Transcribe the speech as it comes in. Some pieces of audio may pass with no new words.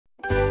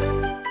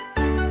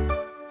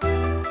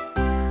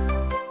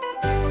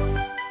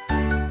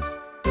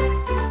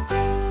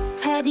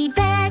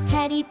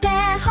Teddy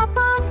bear, hop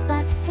on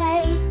the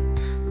sleigh.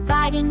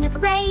 Riding with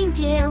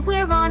reindeer,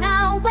 we're on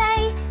our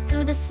way.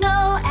 Through the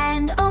snow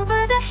and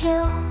over the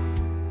hills,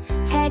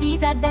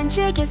 Teddy's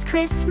adventure gives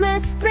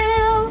Christmas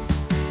thrills.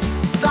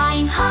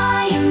 Flying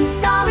high in the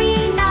starry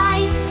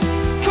night,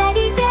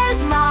 Teddy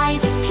bear's ride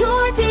is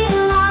pure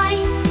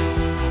delight.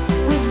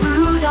 With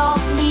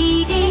Rudolph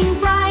leading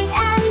bright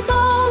and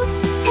bold,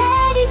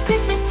 Teddy's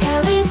Christmas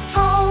tale is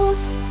told.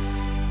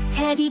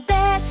 Teddy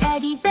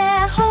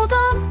bear, hold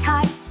on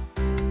tight.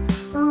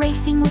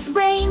 Racing with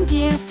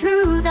reindeer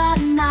through the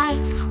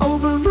night,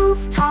 over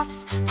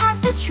rooftops,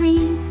 past the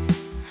trees,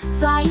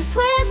 flying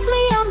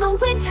swiftly on the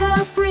winter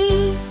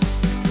breeze.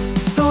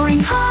 Soaring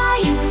high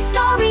in the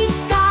starry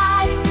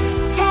sky,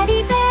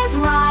 Teddy bear's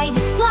ride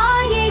is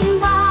flying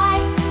by.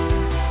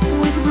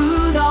 With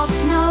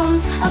Rudolph's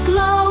nose a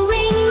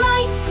glowing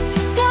light,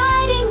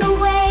 guiding the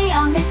way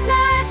on this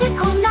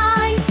magical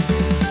night.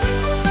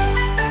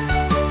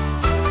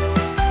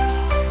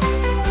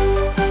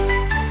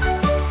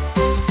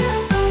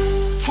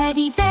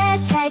 Teddy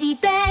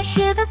bear,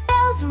 hear the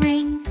bells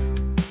ring.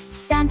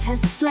 Santa's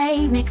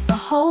sleigh makes the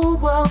whole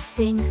world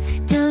sing,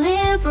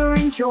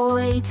 delivering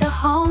joy to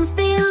homes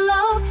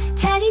below.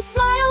 Teddy's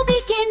smile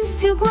begins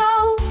to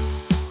grow.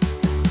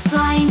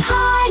 Flying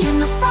high in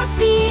the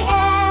frosty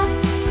air,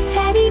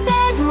 Teddy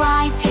bear's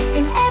ride takes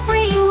him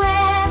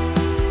everywhere.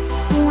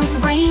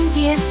 With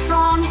reindeer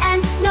strong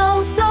and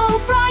snow so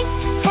bright,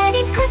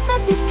 Teddy's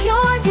Christmas is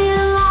pure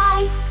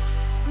delight.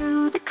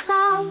 Through the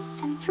clouds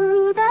and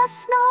through the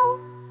snow,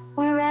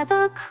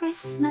 wherever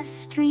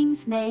Christmas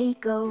dreams may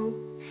go,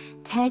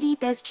 Teddy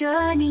bear's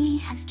journey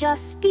has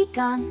just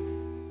begun,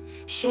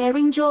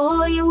 sharing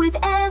joy with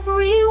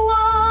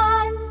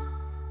everyone.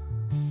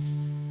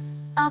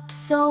 Up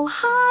so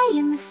high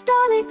in the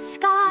starlit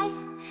sky,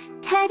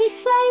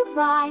 Teddy's sleigh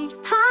ride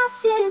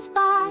passes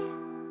by.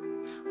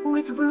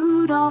 With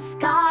Rudolph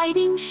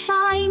guiding,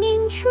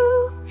 shining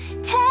true,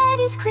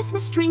 Teddy's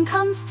Christmas dream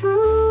comes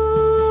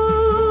through.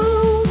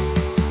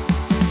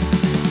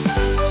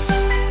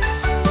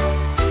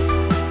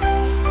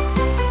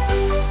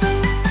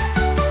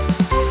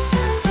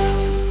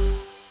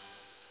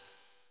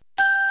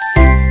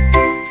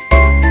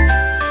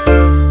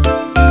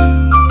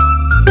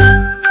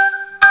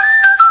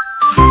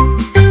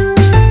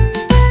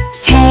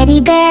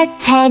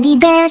 Teddy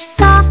bear,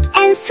 soft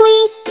and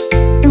sweet,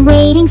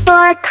 waiting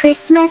for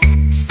Christmas,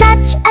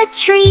 such a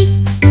treat.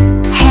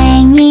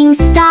 Hanging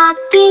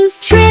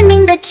stockings,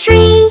 trimming the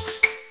tree,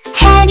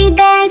 Teddy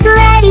bear's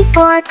ready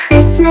for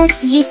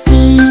Christmas, you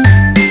see.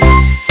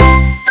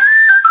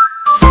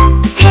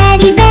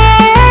 Teddy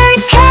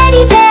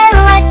bear,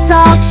 let's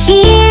all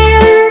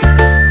cheer.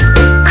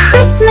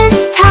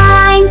 Christmas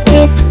time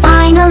is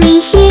finally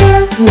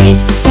here. With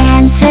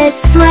Santa's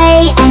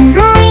sleigh and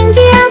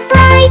reindeer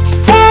bright,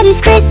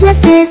 Teddy's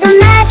Christmas is a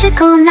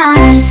magical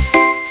night.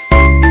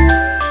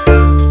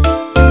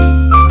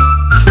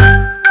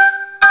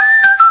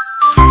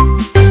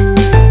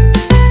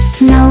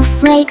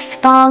 Snowflakes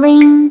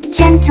falling,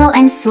 gentle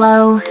and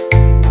slow,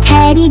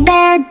 Teddy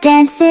bear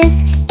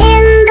dances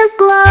in the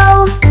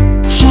glow.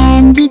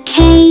 Candy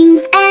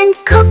canes and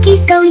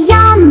cookies so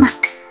yum,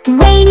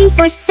 waiting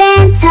for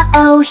Santa,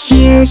 oh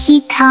here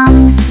he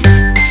comes.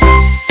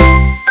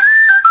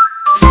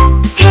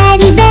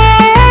 Teddy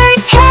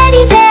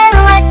bear,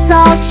 let's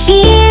all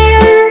cheer.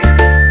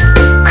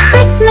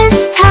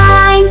 Christmas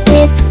time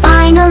is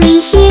finally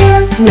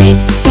here.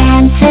 With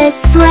Santa's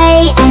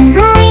sleigh and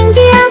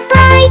reindeer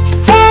bright,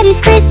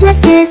 Teddy's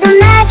Christmas is a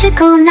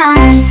magical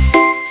night.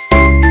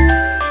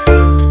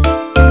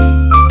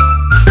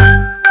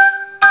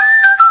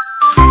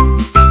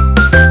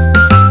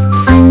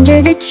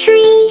 Under the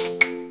tree,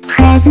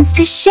 presents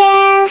to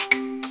share,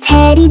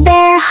 Teddy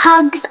bear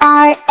hugs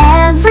are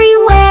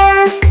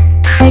everywhere.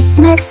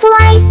 Christmas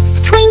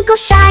lights twinkle,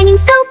 shining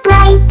so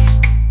bright,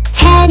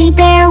 Teddy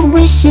bear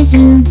wishes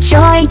you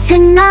joy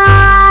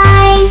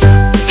tonight.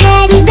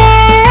 Teddy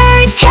bear,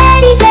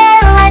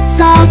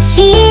 let's all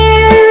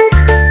cheer.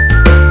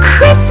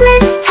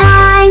 Christmas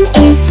time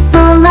is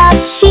full of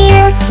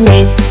cheer.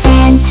 With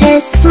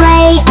Santa's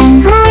sleigh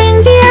and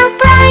reindeer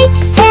bright,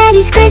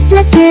 Teddy's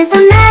Christmas is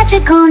a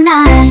magical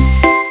night.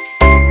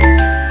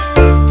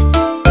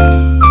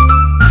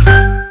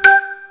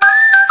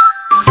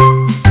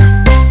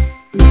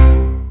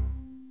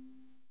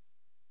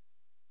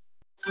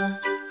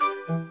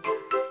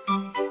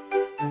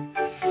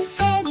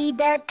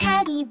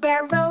 Teddy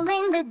bear,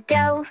 rolling the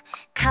dough,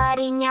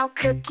 cutting out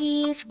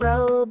cookies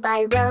row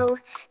by row.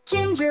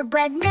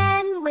 Gingerbread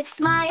men with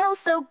smiles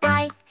so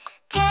bright,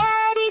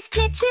 Teddy's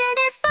kitchen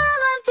is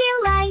full of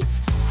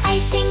delight.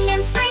 Icing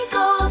and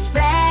sprinkles,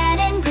 red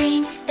and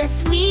green, the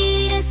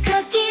sweetest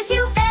cookies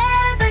you've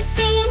ever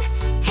seen.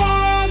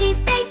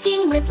 Teddy's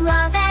baking with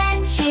love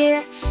and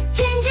cheer,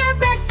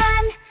 gingerbread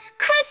fun,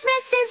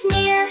 Christmas is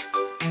near.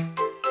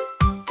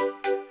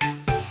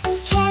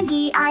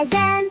 Candy eyes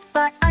and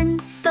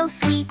buttons so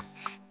sweet,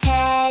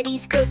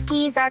 Teddy's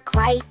cookies are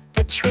quite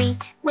the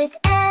treat. With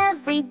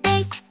every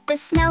bake, the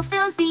smell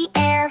fills the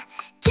air.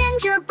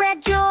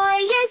 Gingerbread joy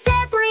is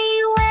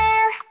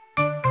everywhere.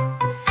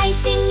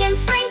 Icing and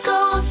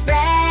sprinkles,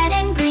 red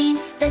and green,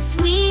 the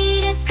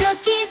sweetest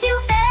cookies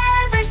you've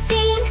ever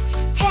seen.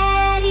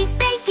 Teddy's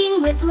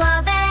baking with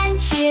love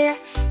and cheer.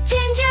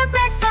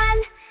 Gingerbread fun,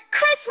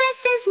 Christmas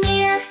is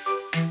near.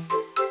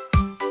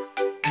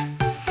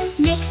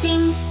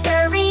 Mixing,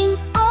 stirring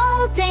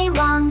all day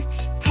long,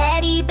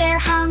 Teddy Bear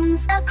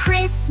hums a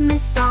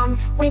Christmas song.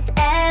 With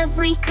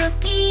every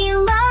cookie,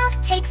 love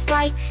takes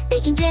flight,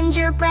 baking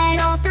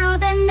gingerbread all through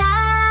the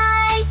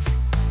night.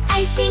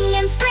 Icing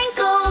and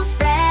sprinkles,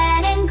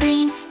 red and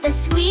green, the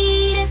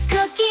sweetest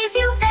cookies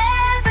you've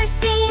ever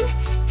seen.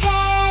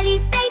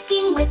 Teddy's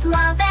baking with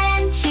love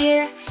and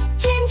cheer.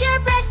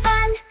 Gingerbread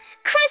fun,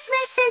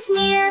 Christmas is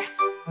near.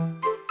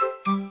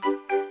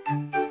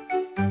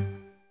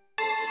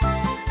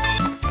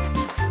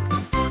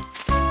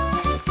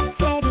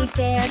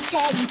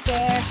 Teddy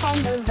bear,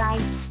 hang the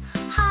lights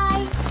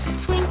high,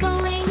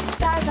 twinkling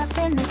stars up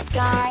in the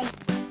sky.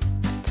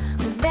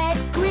 Red,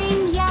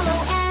 green,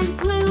 yellow, and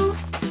blue,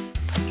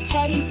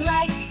 Teddy's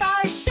lights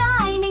are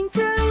shining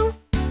through.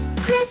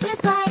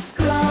 Christmas lights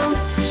glow,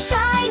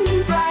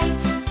 shining bright.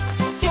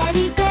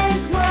 Teddy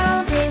Bear's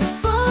world is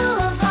full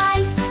of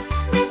light.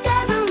 With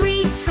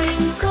every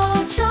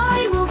twinkle,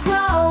 joy will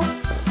grow.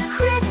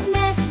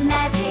 Christmas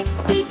magic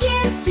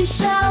begins to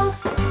show.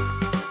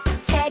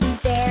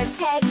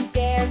 Teddy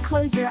Bear,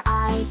 close your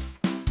eyes.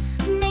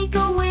 Make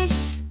a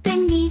wish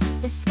beneath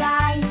the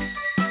skies,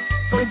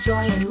 for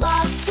joy and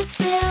love to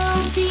fill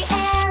the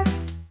air.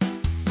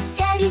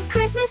 Teddy's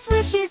Christmas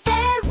wishes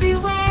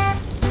everywhere.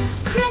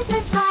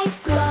 Christmas lights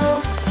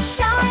glow,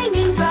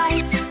 shining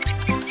bright.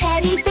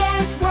 Teddy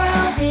Bear's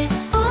world is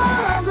full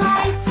of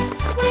light.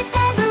 With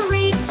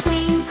every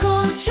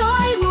twinkle,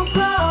 joy will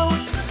grow.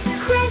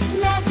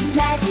 Christmas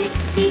magic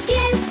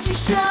begins to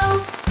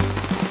show.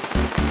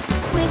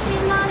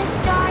 Wishing on a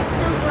star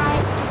so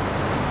bright,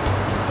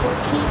 for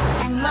peace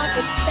and love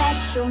this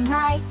special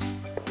night.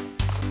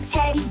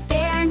 Teddy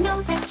Bear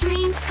knows that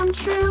dreams come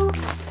true.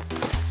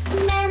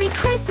 Merry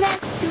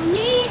Christmas to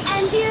me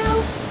and you.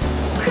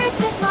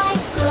 Christmas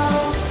lights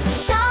glow,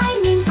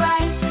 shining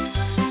bright.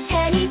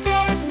 Teddy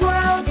Bear's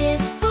world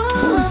is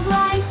full of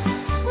light.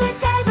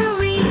 With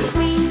every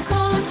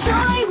twinkle,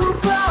 joy will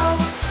grow.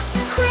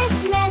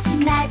 Christmas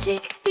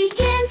magic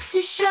begins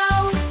to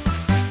show.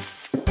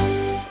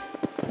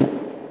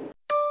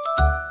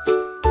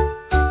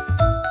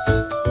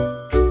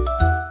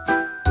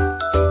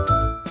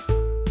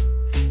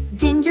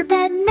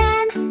 Gingerbread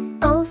man,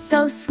 oh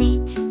so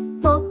sweet,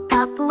 woke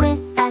up with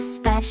a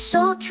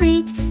special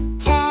treat.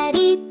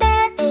 Teddy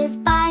Bear is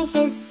by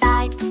his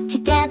side,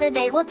 together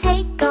they will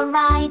take a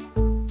ride.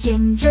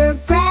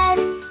 Gingerbread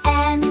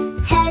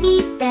and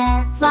Teddy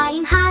Bear,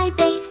 flying high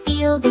they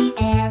feel the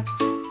air.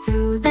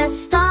 Through the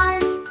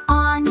stars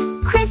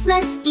on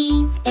Christmas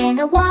Eve, in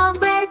a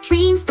world where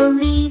dreams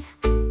believe.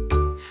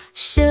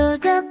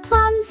 Sugar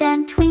plums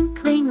and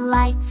twinkling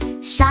lights,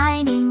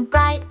 shining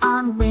bright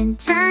on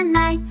winter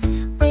nights.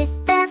 With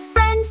their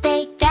friends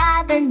they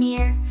gather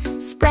near,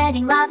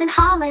 spreading love and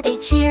holiday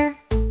cheer.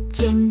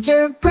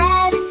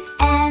 Gingerbread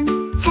and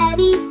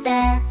Teddy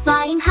Bear,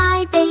 flying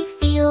high they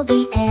feel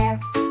the air.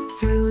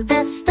 Through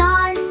the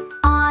stars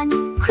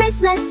on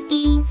Christmas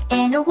Eve,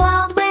 in a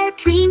world where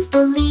dreams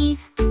believe.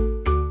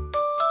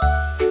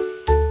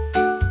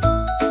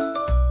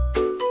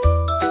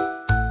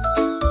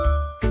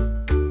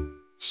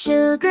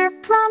 Sugar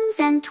plums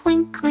and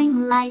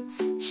twinkling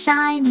lights,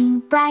 shining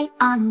bright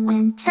on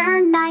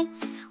winter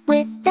nights.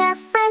 With their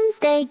friends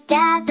they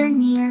gather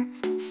near,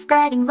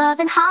 spreading love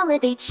and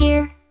holiday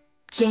cheer.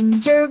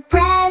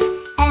 Gingerbread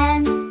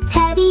and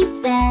Teddy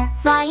Bear,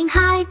 flying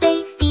high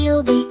they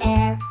feel the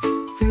air.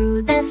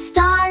 Through the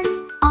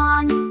stars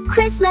on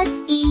Christmas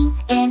Eve,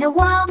 in a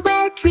world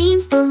where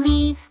dreams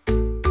believe.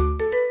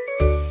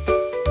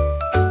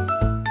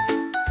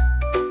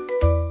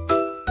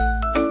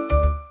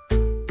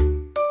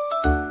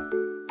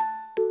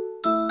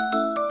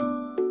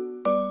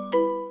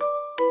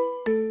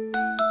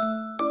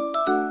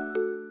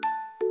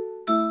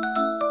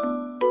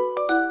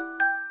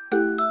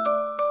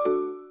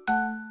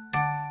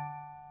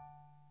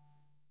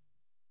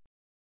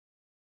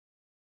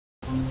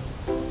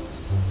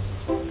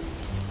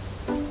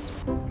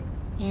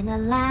 In a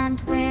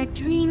land where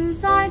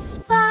dreams are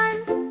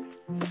spun,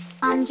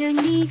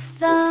 underneath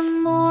the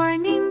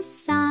morning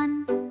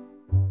sun,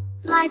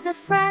 lies a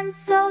friend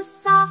so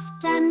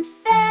soft and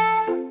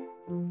fair,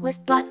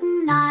 with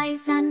button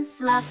eyes and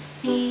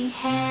fluffy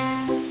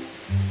hair.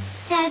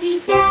 Teddy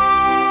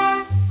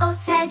Bear, oh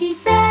Teddy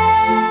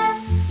Bear,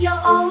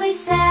 you're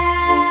always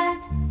there,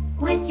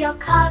 with your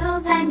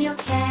cuddles and your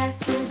care,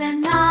 through the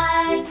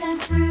night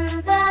and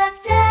through the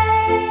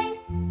day.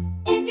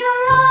 In your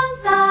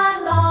arms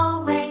I'll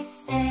always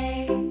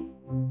stay,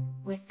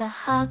 with a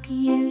hug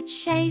you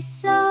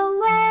chase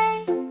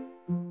away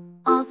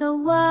all the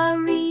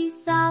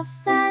worries of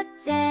the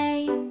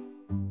day.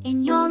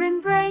 In your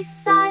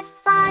embrace I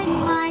find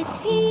my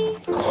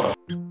peace,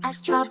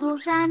 as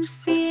troubles and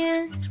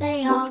fears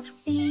they all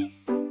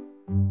cease.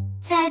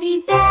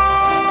 Teddy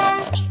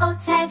bear, oh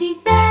teddy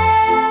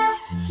bear,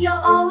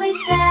 you're always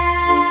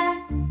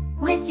there,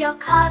 with your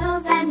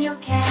cuddles and your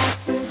care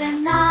through the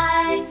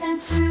night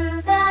and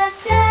through the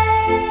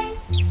day.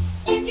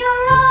 In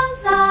your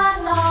arms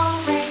I'll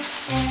always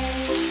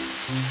stay.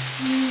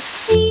 You've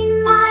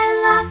seen my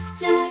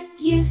laughter,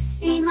 you've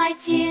seen my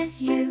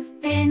tears, you've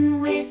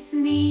been with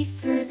me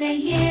through the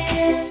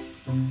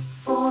years.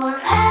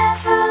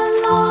 Forever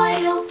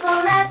loyal,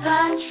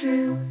 forever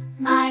true,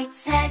 my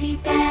teddy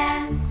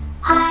bear,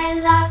 I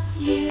love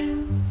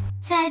you.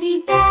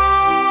 Teddy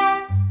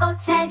bear, oh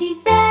teddy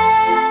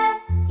bear,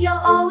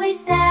 you're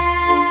always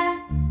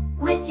there,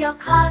 with your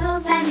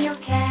cuddles and your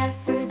care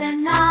through the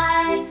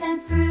night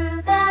and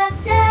through the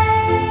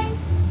day.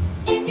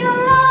 In your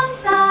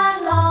arms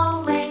I'll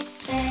always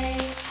stay.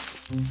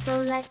 So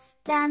let's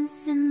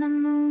dance in the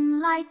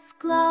moonlight's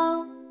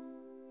glow,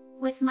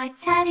 with my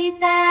teddy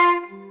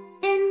bear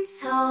in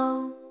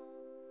tow.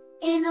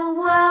 In a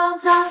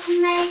world of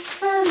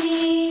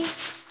make-believe,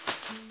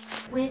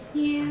 with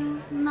you,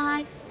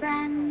 my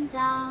friend,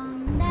 I'll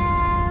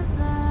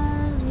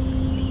never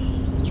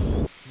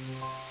leave.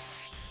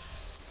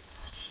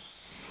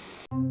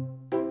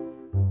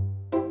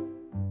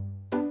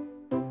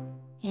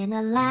 In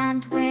a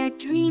land where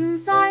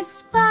dreams are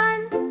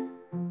spun,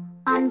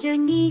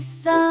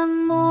 underneath the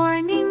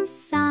morning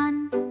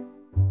sun,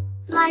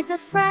 lies a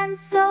friend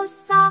so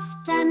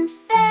soft and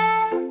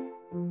fair,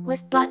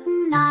 with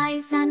button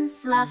eyes and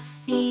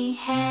fluffy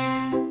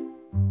hair.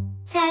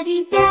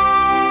 Teddy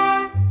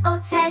bear, oh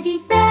teddy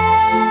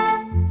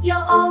bear,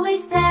 you're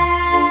always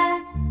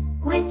there,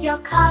 with your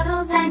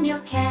cuddles and your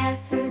care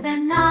through the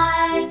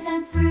night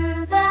and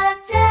through the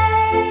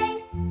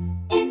day.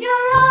 In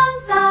your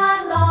arms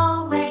I'll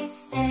always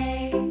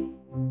stay,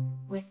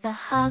 with a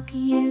hug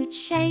you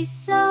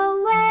chase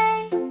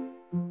away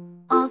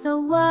all the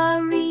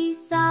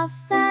worries of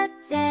the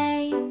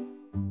day.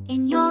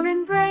 In your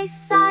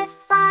embrace I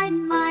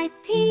find my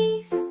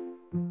peace,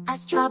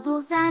 as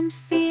troubles and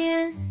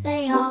fears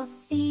they all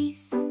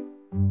cease.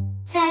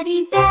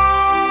 Teddy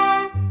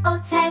bear, oh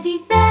teddy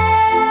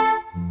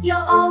bear,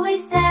 you're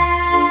always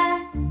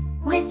there,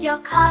 with your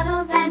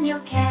cuddles and your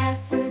care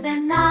through the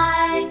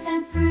night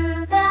and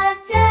through the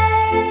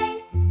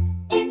day.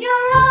 In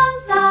your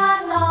arms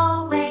I'll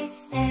always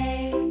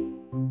stay.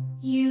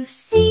 You've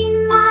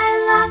seen my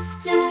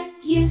laughter,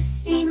 you've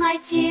seen my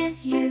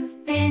tears,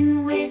 you've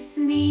been with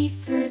me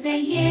through the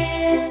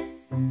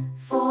years.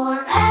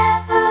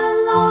 Forever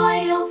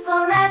loyal,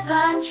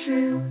 forever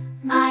true,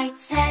 my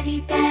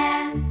teddy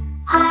bear,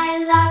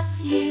 I love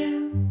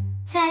you.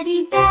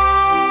 Teddy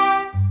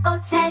bear, oh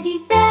teddy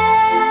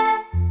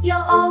bear,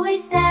 you're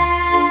always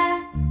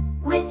there,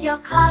 with your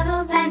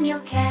cuddles and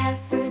your care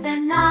through the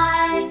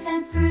night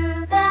and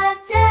through the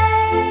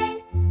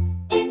day.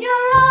 In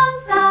your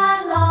arms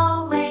I'll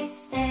always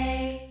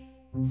stay.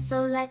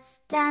 So let's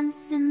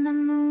dance in the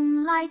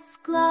moonlight's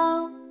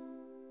glow,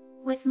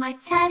 with my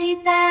teddy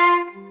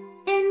bear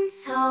in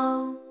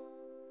tow.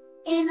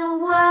 In a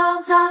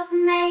world of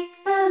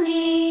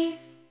make-believe,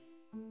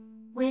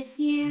 with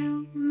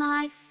you,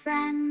 my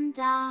friend,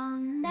 I'll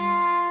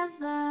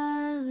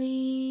never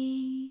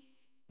leave.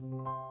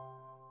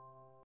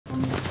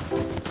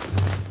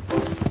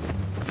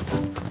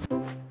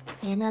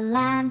 In a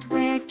land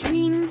where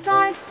dreams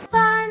are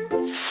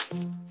spun,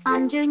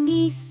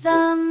 underneath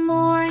the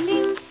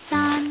morning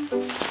sun,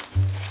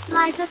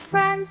 lies a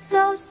friend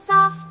so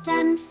soft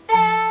and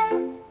fair,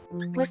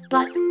 with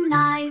button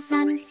eyes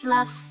and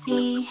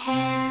fluffy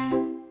hair.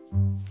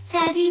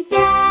 Teddy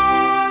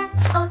bear,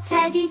 oh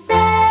teddy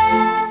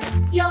bear,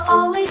 you're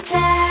always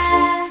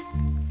there,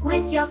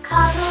 with your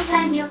cuddles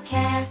and your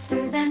care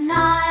through the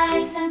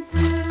night and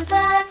through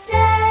the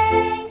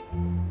day.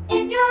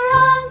 In your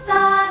arms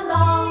I'll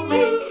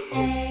always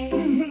stay,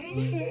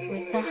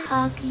 with a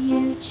hug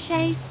you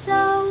chase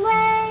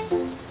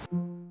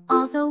away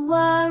all the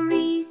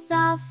worries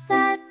of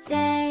the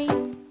day.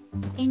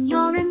 In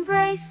your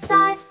embrace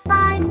I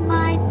find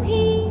my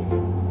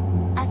peace,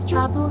 as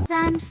troubles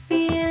and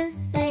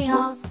fears they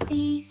all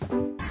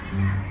cease.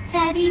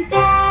 Teddy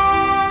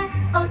bear,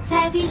 oh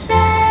teddy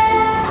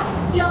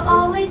bear, you're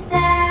always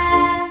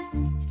there,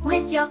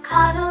 with your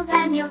cuddles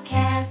and your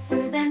care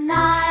through the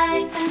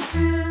night and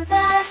through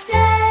the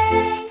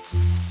day.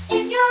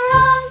 In your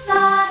arms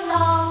I'll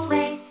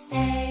always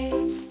stay.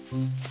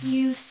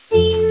 You've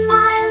seen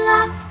my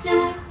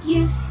laughter,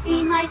 you've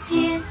seen my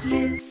tears,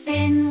 you've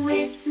been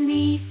with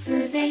me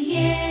through the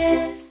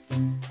years.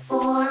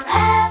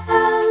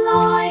 Forever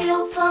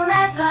loyal,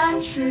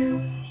 forever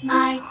true,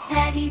 my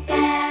teddy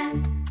bear,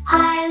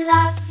 I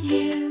love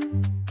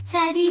you.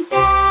 Teddy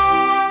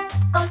bear,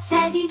 oh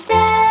teddy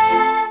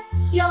bear,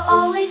 you're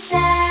always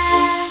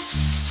there,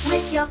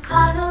 with your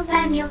cuddles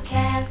and your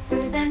care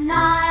through the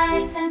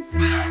night and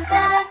through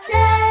the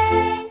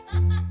day.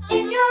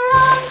 In your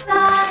arms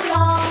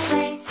I'll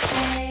always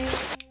stay.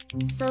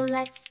 So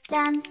let's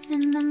dance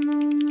in the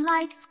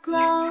moonlight's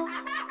glow,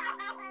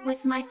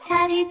 with my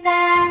teddy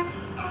bear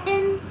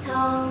in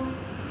tow.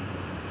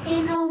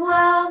 In a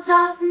world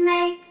of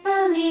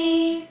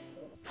make-believe,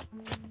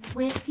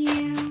 with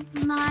you,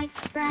 my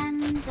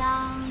friend,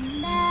 I'll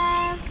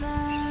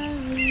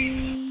never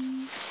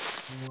leave.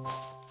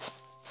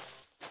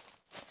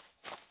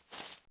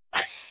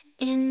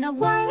 In a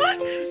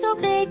world so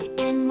big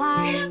and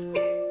wide,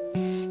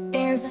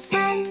 there's a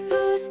friend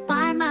who's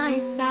by my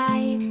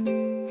side.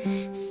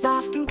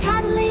 Soft and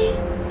cuddly,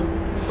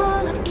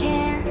 full of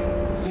care,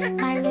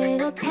 my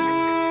little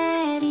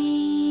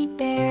teddy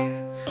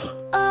bear.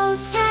 Oh,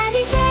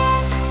 teddy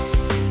bear,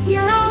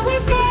 you're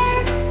always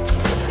there,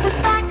 with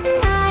button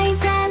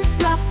eyes and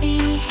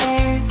fluffy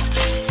hair.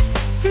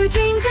 Through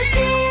dreams and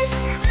fears,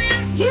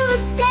 you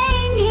stay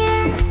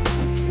near,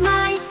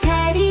 my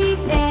teddy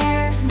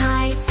bear,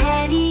 my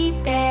teddy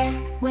bear.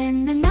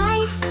 When the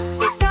night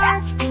is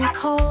dark and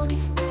cold,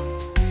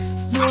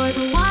 you're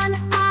the one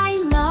I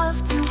love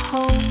to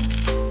hold.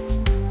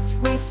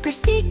 Whisper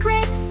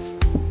secrets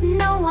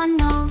no one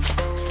knows,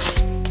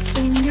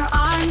 in your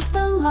arms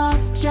the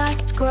love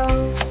just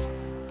grows.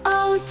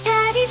 Oh,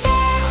 teddy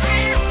bear,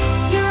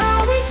 you're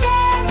always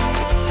there,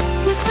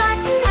 with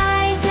button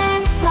eyes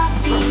and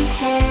fluffy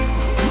hair.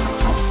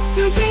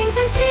 Through dreams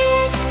and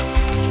fears,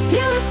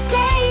 you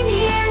stay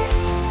near,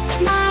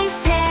 my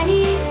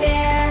teddy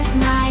bear,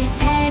 my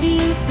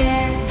teddy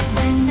bear.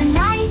 When the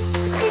night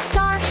is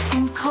dark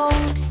and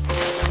cold,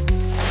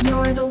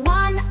 you're the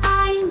one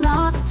I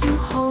love to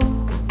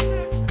hold.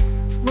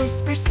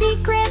 Whisper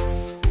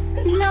secrets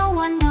no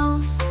one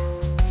knows,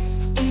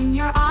 in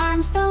your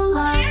arms the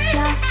love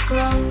just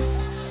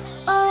grows.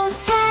 Oh,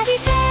 teddy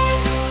bear,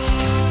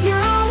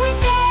 you're always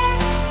there,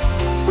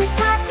 with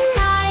button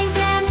eyes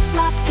and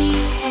fluffy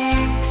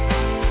hair.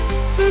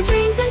 Through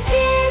dreams and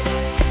fears,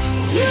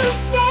 you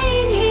stay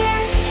near,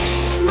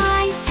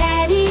 my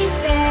teddy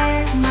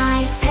bear,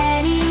 my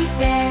teddy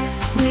bear.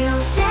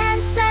 We'll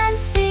dance and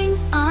sing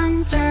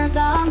under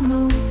the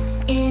moon,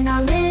 in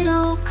our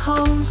little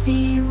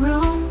cozy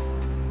room.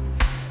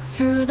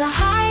 Through the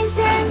highs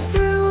and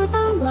through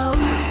the lows,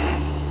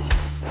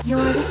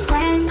 you're the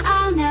friend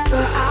I'll never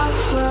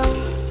outgrow.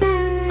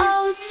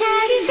 Oh,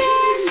 teddy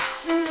bear,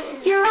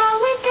 you're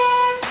always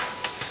there,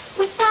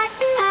 with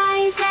button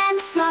eyes and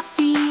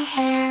fluffy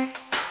hair.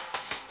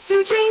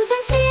 Through dreams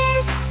and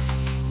fears,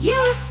 you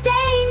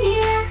stay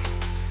near,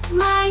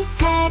 my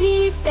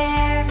teddy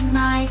bear,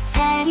 my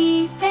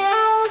teddy bear.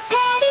 Oh,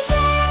 teddy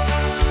bear,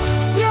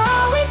 you're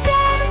always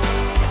there,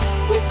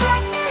 with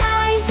button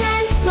eyes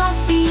and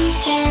fluffy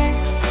hair.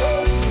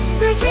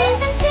 Through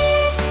dreams and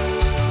fears,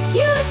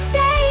 you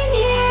stay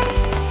near,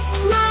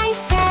 my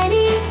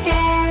teddy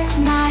bear,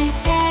 my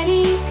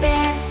teddy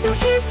bear. So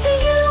here's to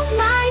you,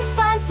 my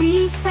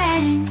fuzzy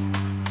friend,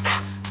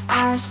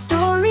 our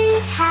story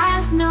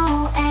has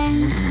no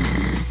end.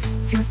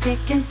 Through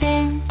thick and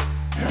thin,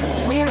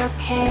 we're a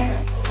pair,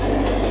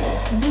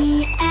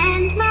 me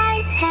and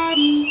my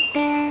teddy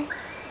bear.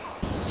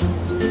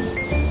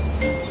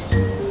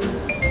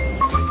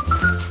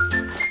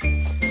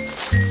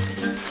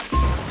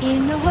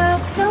 In a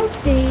world so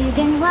big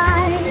and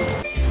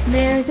wide,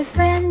 there's a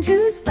friend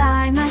who's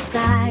by my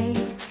side.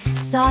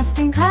 Soft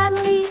and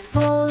cuddly,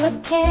 full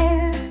of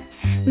care,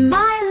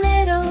 my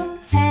little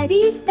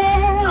teddy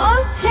bear.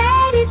 Oh,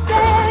 teddy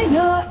bear,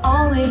 you're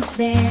always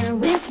there,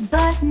 with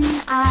button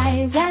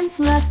eyes and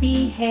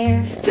fluffy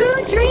hair.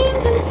 Through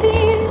dreams and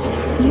fears,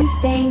 you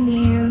stay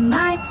near,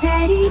 my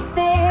teddy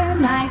bear,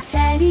 my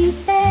teddy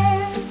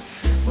bear.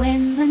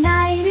 When the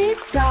night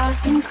is dark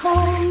and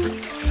cold,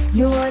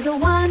 you're the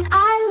one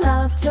I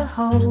love to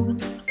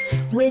hold.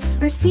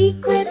 Whisper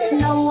secrets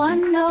no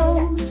one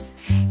knows,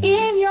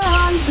 in your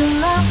arms the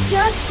love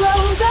just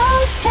grows.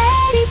 Oh,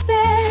 teddy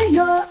bear,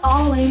 you're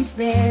always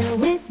there,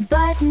 with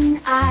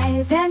button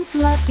eyes and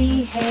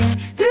fluffy hair.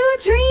 Through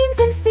dreams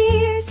and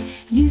fears,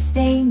 you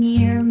stay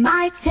near,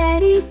 my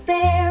teddy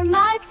bear,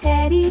 my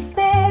teddy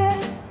bear.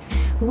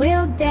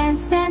 We'll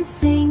dance and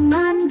sing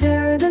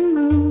under the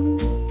moon,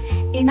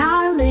 in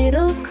our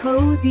little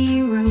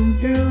cozy room.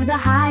 Through the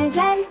highs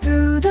and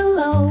through the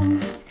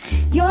lows,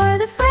 you're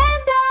the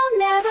friend I'll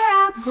never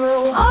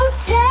outgrow. Oh,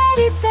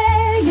 teddy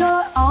bear,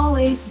 you're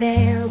always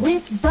there,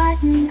 with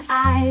button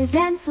eyes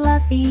and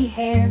fluffy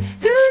hair.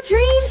 Through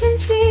dreams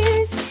and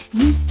fears,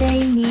 you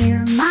stay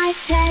near, my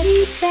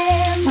teddy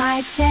bear,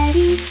 my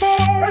teddy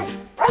bear.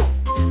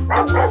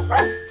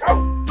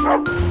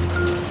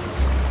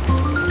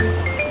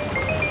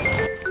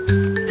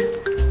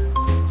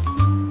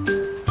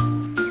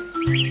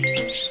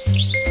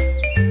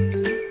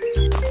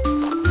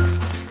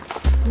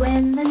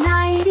 When the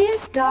night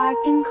is dark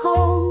and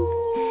cold,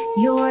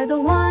 you're the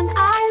one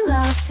I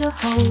love to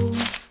hold.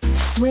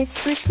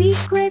 Whisper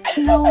secrets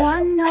no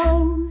one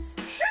knows,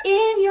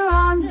 in your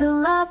arms the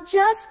love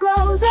just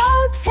grows.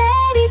 Oh,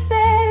 teddy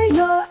bear,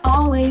 you're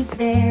always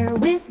there,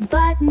 with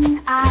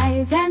button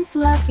eyes and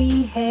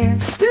fluffy hair.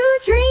 Through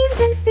dreams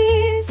and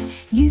fears,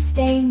 you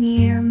stay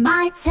near,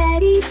 my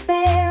teddy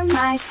bear,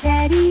 my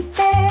teddy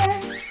bear.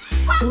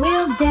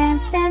 We'll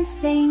dance and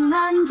sing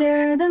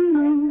under the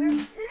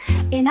moon,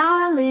 in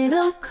our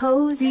little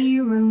cozy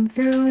room.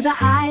 Through the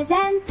highs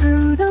and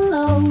through the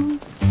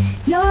lows,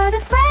 You're the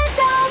friend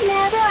I'll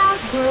never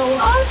outgrow.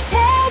 Oh,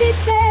 teddy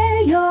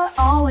bear, you're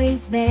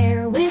always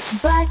there,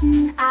 with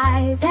button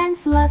eyes and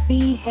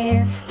fluffy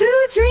hair.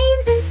 Through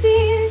dreams and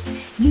fears,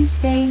 you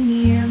stay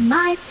near,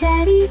 my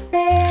teddy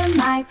bear,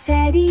 my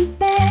teddy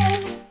bear.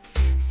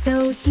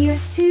 So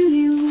here's to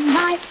you,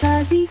 my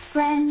fuzzy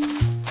friend.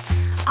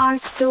 Our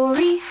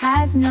story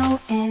has no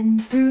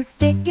end. Through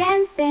thick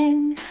and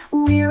thin,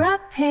 we're a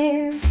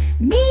pair,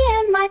 me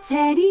and my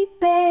teddy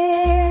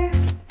bear.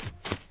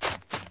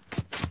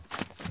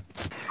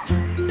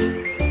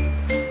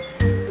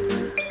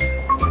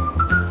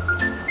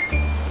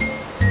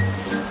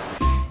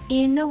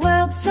 In a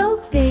world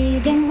so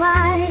big and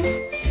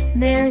wide,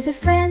 there's a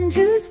friend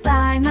who's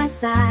by my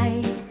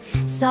side.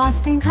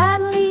 Soft and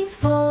cuddly,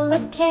 full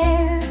of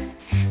care,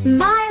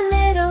 my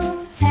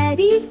little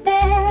teddy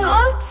bear.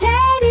 Oh,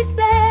 teddy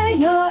bear,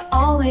 you're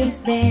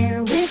always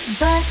there, with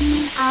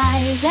button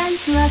eyes and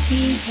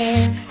fluffy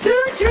hair.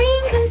 Through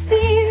dreams and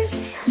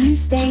fears, you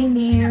stay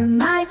near,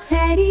 my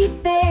teddy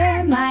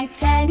bear, my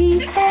teddy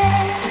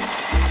bear.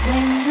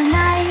 When the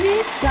night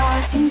is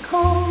dark and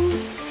cold,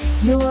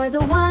 you're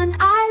the one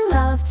I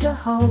love to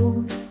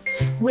hold.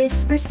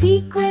 Whisper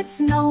secrets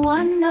no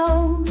one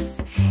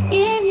knows,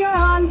 in your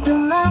arms the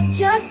love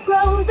just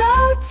grows.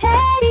 Oh,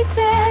 teddy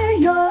bear,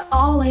 you're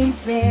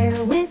always there,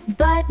 with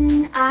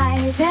button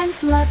eyes and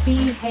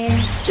fluffy hair.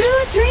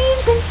 Through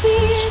dreams and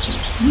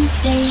fears, you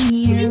stay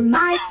near,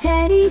 my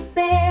teddy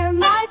bear,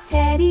 my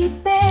teddy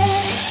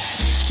bear.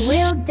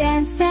 We'll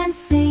dance and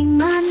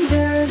sing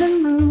under the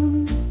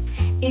moon,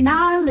 in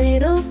our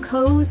little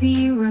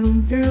cozy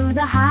room. Through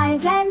the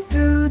highs and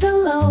through the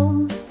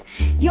lows,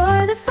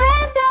 you're the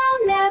friend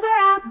I'll never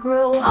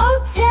outgrow.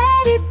 Oh,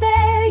 teddy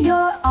bear,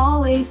 you're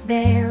always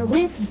there,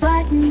 with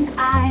button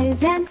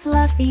eyes and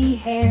fluffy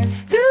hair.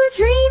 Through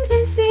dreams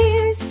and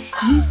fears,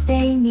 you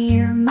stay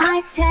near,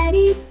 my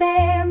teddy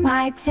bear,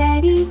 my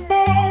teddy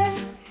bear.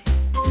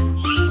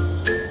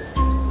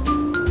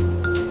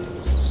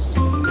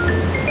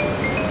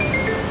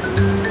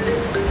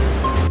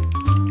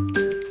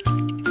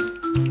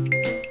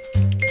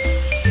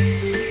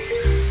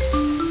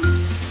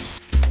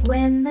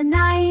 When the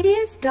night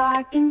is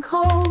dark and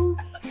cold,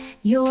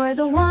 you're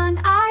the one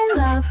I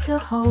love to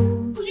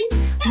hold.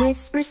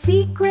 Whisper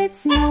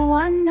secrets no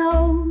one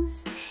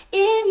knows,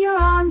 in your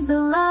arms the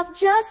love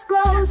just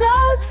grows.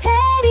 Oh,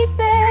 teddy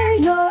bear,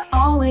 you're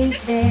always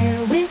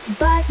there, with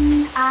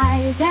button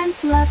eyes and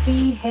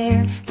fluffy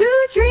hair.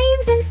 Through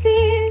dreams and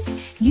fears,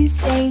 you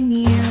stay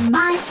near,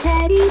 my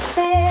teddy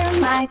bear,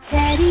 my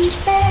teddy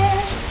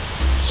bear.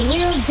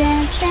 We'll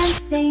dance and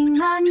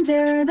sing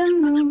under the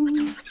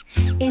moon,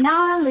 in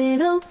our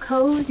little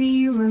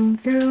cozy room.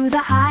 Through the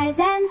highs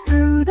and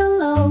through the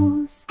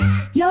lows,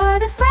 you're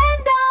the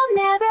friend I'll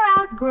never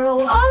outgrow.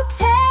 Oh,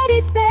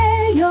 teddy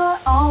bear, you're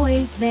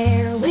always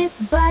there, with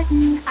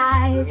button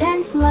eyes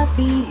and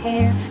fluffy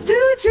hair.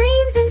 Through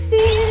dreams and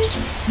fears,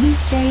 you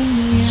stay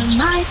near,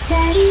 my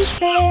teddy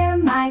bear,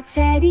 my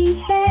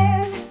teddy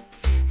bear.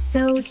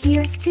 So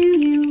here's to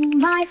you,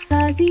 my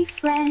fuzzy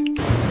friend.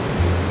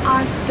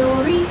 Our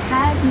story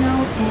has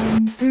no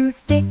end. Through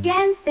thick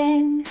and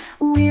thin,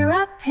 we're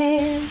a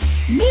pair,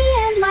 me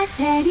and my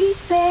teddy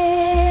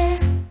bear.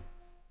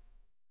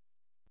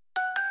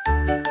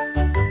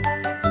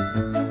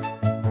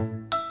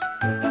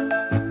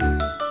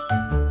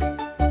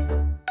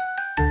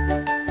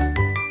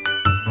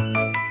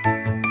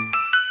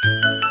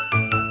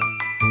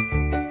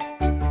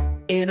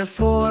 In a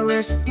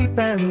forest deep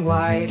and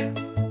wide,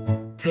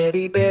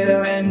 teddy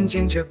bear and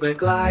gingerbread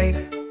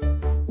glide.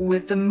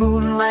 With the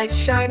moonlight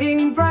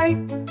shining bright,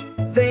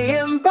 they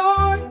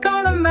embark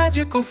on a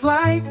magical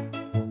flight.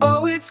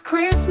 Oh, it's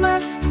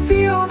Christmas,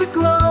 feel the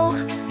glow.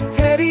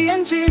 Teddy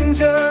and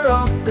Ginger,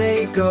 off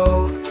they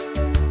go,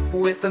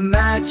 with the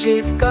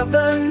magic of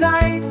the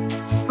night,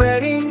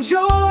 spreading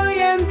joy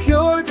and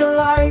pure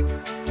delight.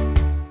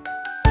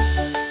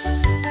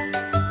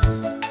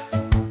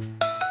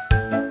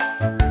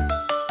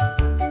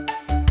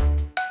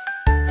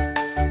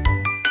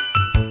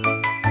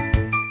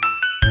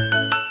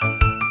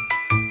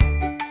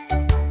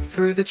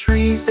 Through the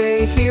trees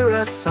they hear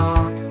a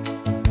song,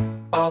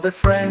 all their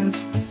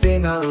friends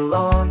sing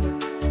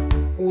along.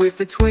 With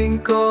a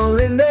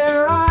twinkle in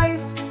their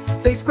eyes,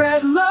 they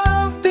spread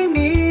love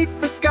beneath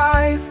the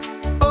skies.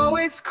 Oh,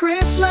 it's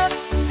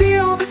Christmas,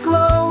 feel the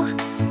glow.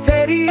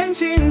 Teddy and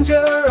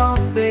Ginger,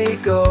 off they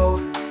go,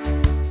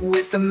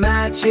 with the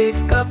magic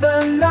of the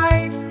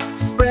night,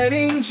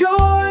 spreading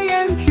joy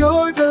and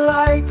pure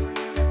delight.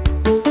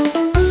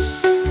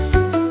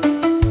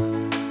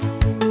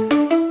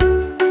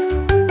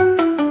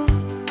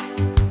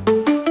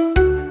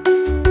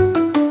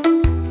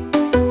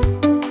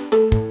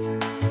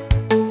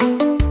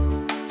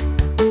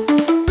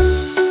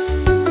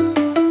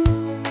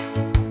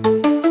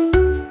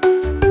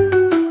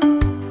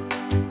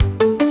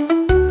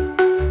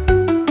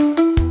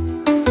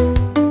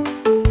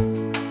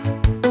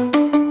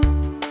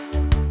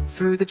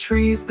 Through the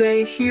trees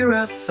they hear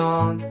a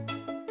song,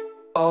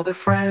 all their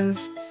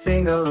friends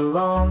sing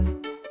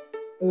along.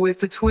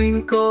 With a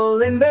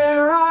twinkle in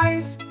their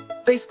eyes,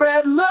 they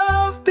spread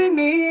love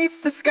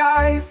beneath the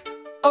skies.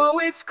 Oh,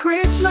 it's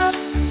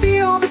Christmas,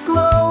 feel the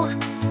glow.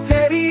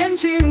 Teddy and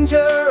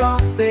Ginger,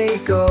 off they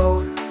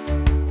go.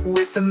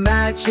 With the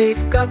magic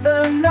of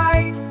the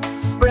night,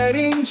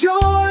 spreading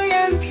joy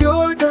and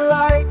pure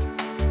delight.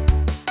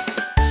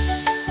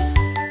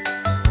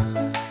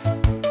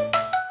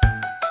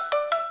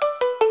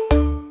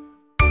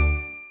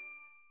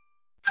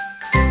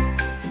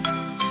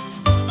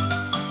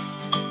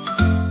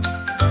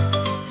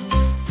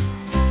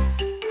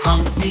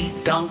 Humpty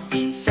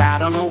Dumpty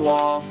sat on a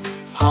wall.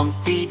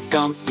 Humpty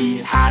Dumpty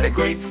had a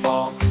great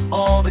fall.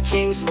 All the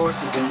king's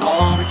horses and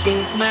all the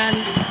king's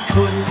men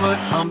couldn't put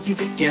Humpty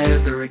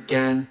together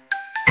again.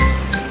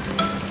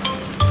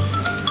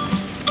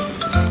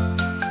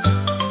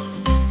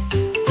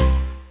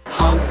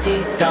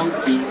 Humpty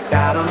Dumpty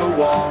sat on a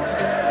wall.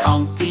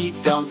 Humpty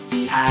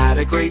Dumpty had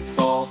a great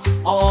fall.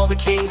 All the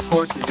king's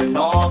horses and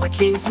all the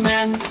king's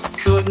men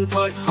couldn't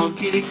put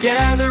Humpty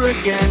together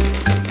again.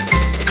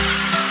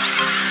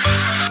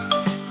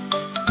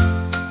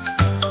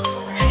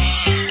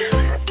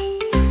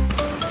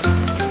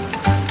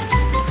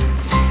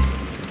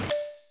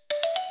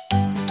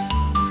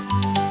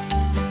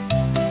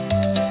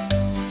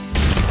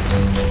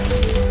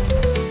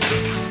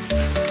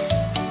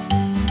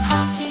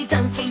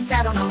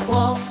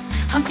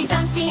 Humpty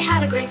Dumpty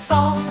had a great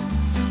fall.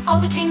 All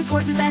the king's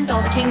horses and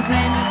all the king's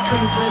men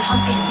couldn't put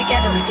Humpty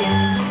together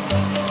again.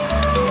 Humpty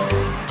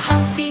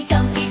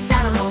Dumpty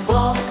sat on a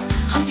wall.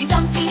 Humpty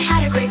Dumpty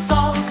had a great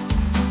fall.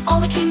 All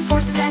the king's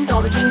horses and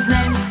all the king's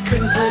men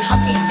couldn't put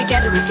Humpty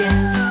together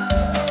again.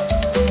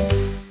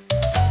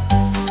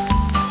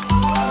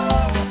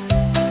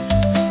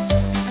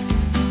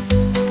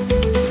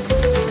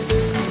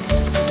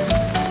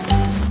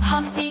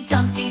 Humpty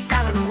Dumpty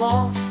sat on a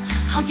wall.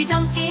 Humpty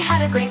Dumpty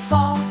had a great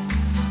fall.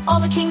 All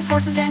the king's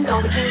horses and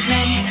all the king's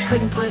men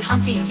couldn't put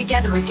Humpty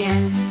together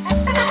again.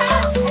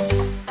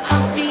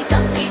 Humpty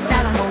Dumpty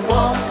sat on a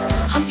wall.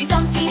 Humpty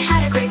Dumpty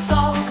had a great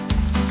fall.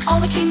 All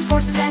the king's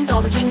horses and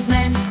all the king's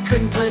men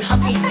couldn't put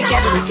Humpty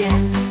together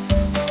again.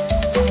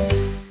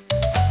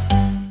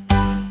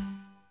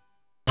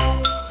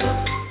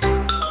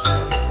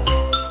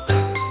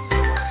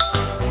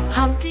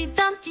 Humpty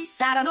Dumpty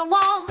sat on a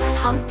wall.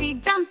 Humpty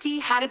Dumpty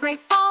had a great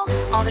fall.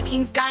 All the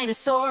king's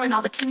dinosaur and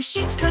all the king's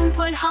sheep couldn't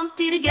put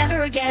Humpty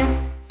together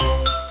again.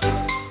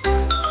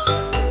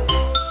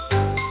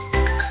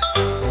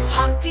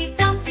 Humpty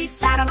Dumpty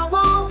sat on a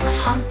wall.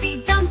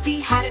 Humpty Dumpty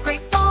had a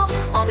great fall.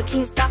 All the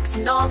king's ducks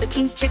and all the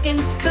king's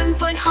chickens couldn't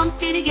put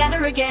Humpty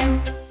together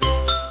again.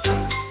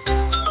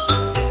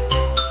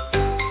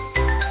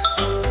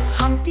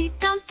 Humpty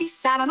Dumpty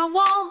sat on a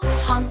wall.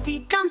 Humpty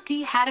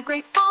Dumpty had a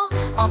great fall.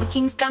 All the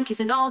king's donkeys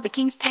and all the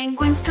king's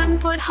penguins couldn't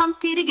put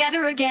Humpty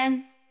together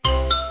again.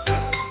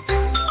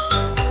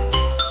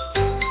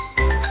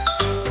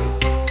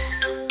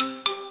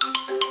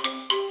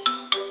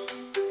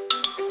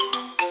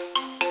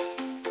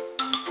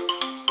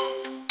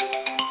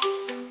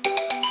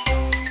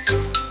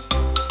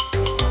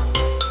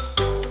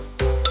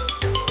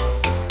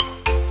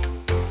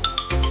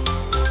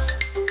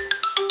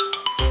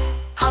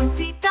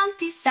 Humpty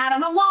Dumpty sat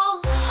on a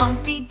wall.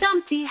 Humpty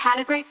Dumpty had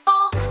a great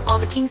fall. All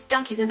the king's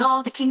donkeys and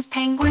all the king's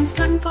penguins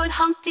couldn't put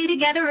Humpty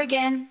together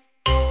again.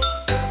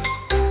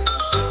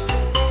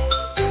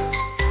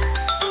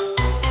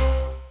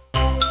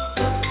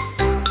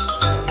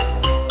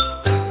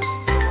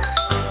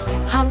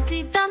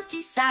 Humpty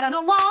Dumpty sat on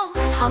a wall.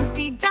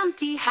 Humpty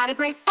Dumpty had a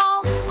great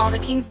fall. All the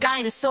king's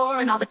dinosaur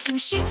and all the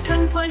king's sheep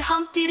couldn't put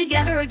Humpty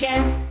together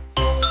again.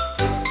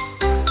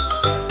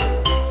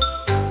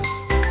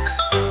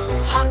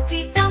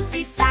 Humpty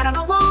Dumpty sat on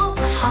a wall.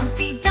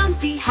 Humpty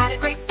Dumpty had a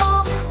great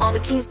fall. All the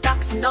king's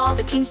ducks and all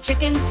the king's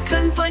chickens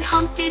couldn't put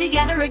Humpty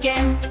together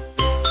again.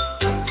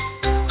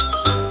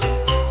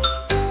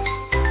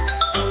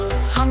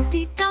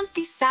 Humpty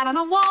Dumpty sat on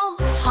a wall.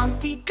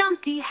 Humpty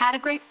Dumpty had a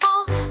great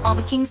fall. All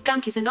the king's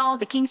donkeys and all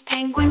the king's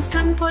penguins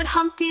couldn't put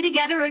Humpty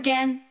together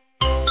again.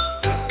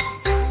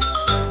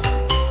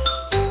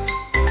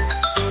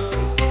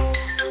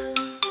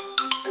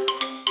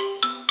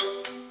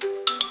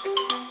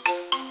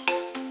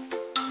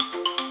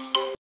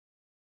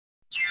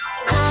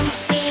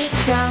 Humpty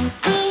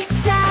Dumpty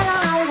sat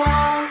on a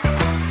wall.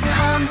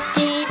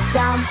 Humpty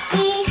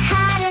Dumpty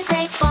had a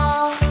great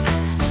fall.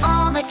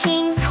 All the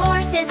king's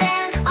horses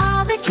and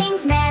all the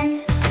king's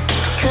men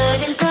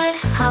couldn't put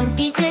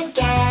Humpty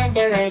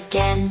together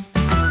again.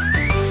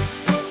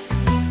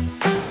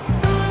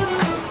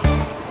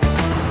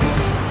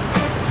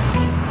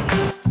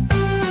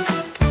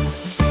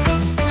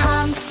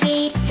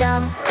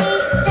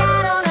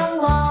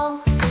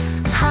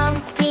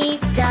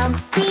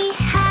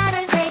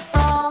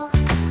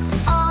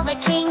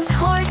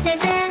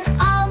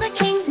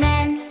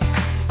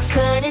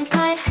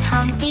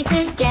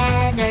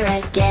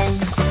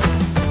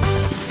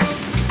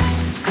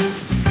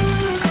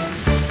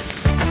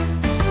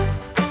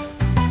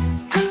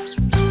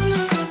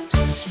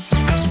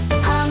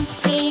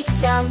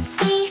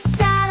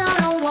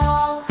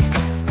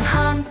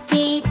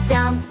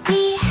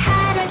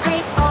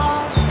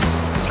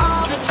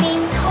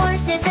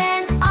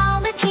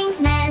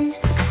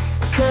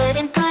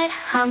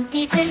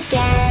 Humpty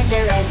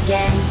together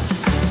again.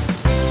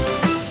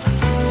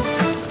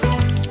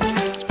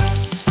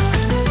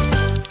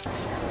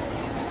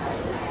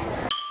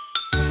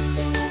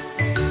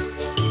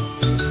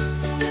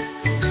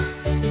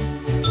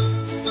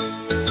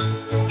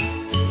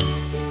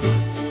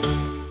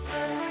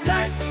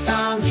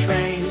 Nighttime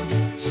train,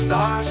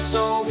 stars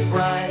so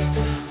bright,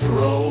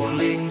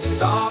 rolling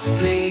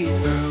softly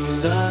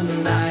through the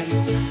night.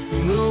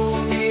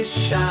 Moon is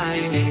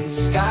shining,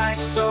 sky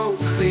so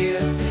clear,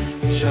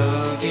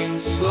 chugging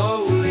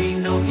slowly,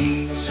 no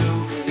need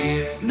to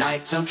fear.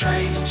 Nighttime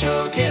train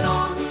chugging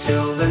on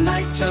till the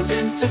night turns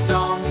into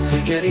dawn.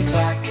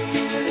 Clickety-clack,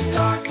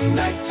 dark,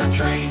 nighttime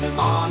train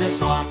on its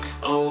walk.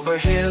 Over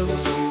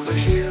hills,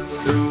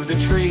 through the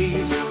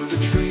trees,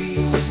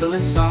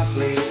 whistling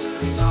softly,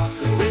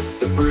 with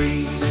the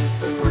breeze.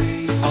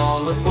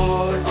 All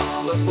aboard,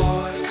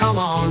 come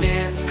on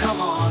in,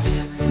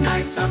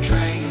 nighttime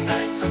train,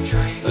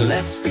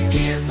 let's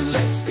begin.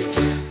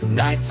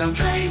 Nighttime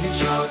train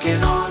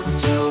chugging on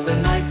till the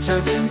night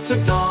turns into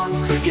dawn.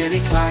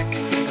 Clickety-clack,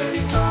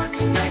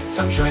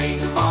 nighttime train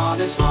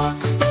on its mark.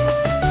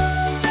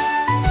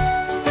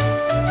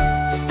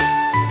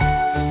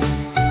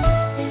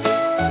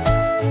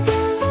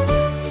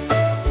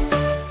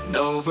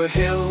 Over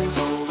hills,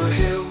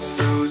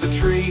 through the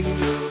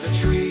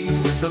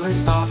trees, whistling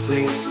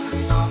softly,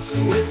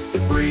 with the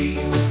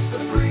breeze.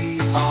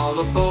 All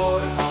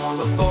aboard,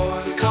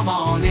 come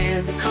on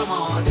in,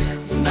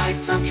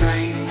 nighttime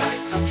train,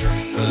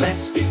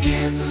 let's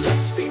begin.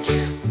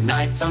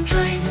 Nighttime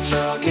train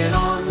chugging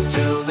on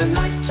till the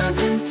night turns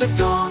into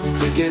dawn.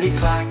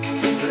 Clickety-clack,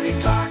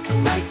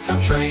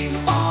 nighttime train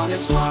on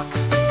its walk.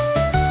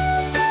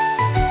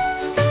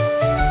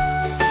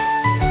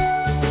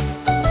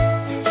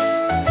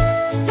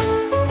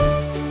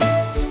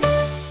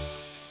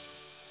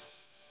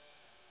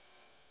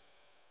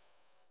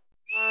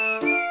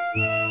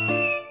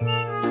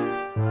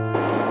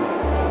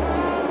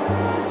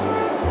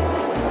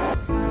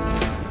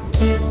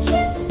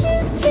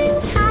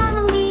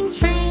 Halloween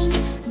train,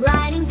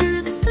 riding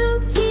through the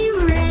spooky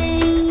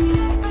rain.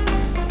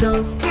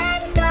 Ghosts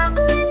and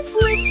goblins,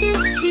 witches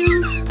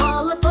too,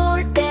 all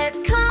aboard, they're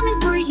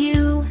coming for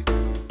you.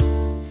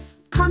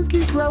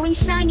 Pumpkins glowing,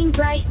 shining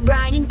bright,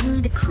 riding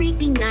through the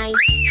creepy night.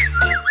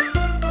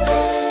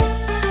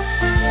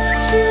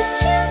 Choo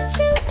choo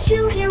choo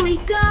choo, here we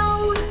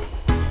go.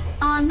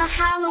 On the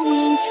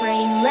Halloween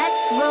train,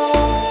 let's roll.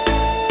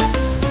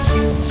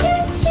 Choo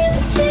choo choo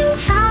choo,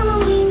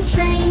 Halloween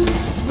train,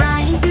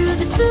 riding through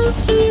the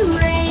spooky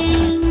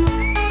rain.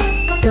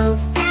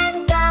 Ghosts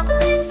and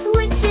goblins,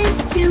 witches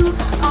too,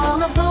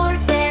 all aboard,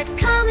 they're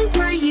coming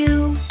for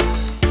you.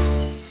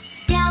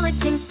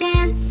 Skeletons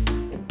dance,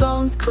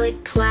 bones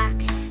click clack,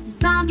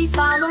 zombies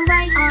follow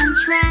right on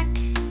track.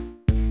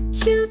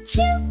 Choo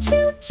choo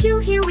choo choo,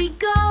 here we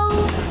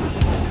go.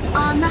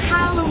 On the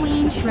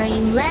Halloween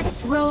train,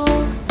 let's roll.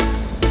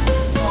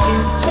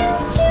 Choo choo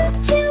choo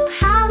choo,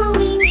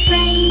 Halloween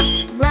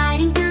train,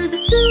 riding through the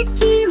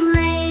spooky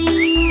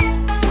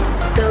rain.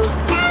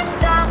 Ghosts and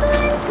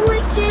goblins,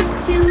 witches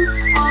too,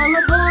 all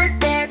aboard,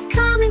 they're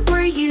coming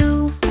for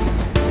you.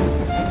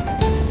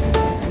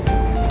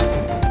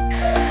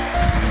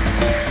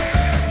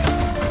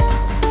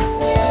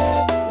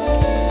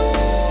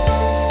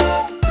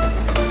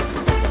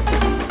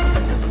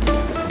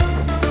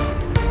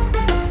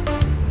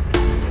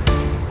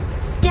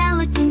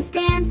 Skeletons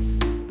dance,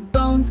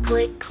 bones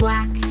click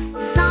clack,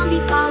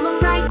 zombies follow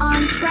right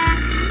on track.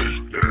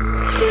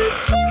 Choo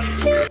choo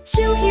choo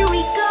choo, here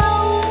we go.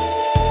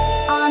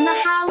 On the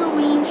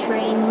Halloween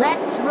train,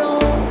 let's roll.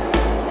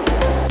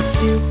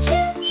 Choo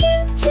choo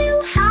choo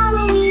choo,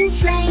 Halloween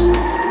train,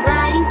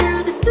 riding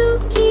through the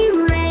spooky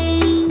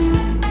rain.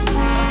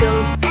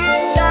 Ghosts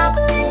and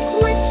goblins,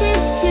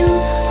 witches too,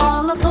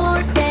 all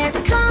aboard, they're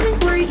coming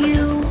for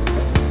you.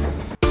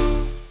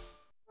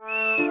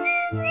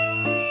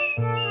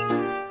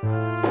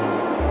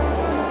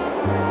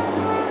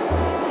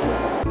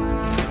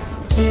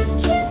 Choo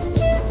choo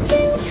choo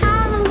choo,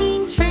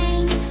 Halloween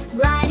train,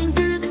 riding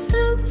through the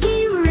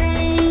spooky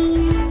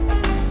rain.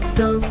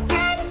 Ghosts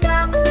and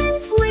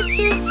goblins,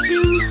 witches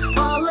too,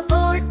 all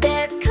aboard,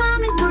 they're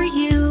coming for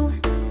you.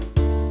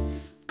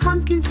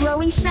 Pumpkins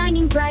glowing,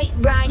 shining bright,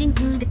 riding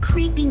through the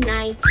creepy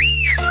night.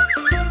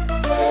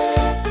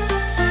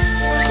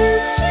 Choo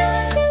choo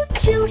choo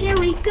choo, here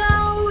we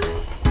go.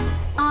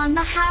 On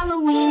the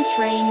Halloween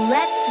train,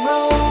 let's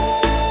roll.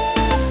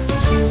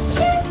 Choo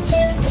choo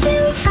choo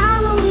choo,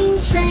 Halloween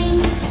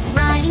train,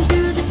 riding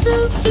through the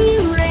spooky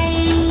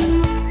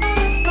rain.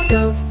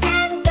 Ghosts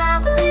and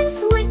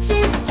goblins,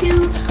 witches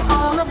too,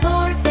 all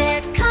aboard,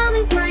 they're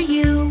coming for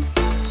you.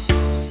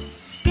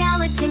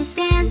 Skeletons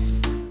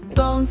dance,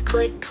 bones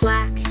click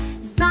clack,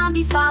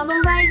 zombies follow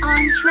right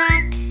on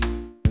track.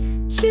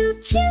 Choo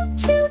choo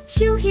choo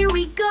choo, here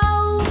we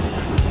go.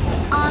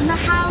 On the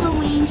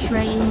Halloween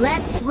train,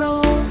 let's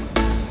roll.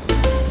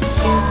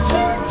 Choo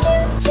choo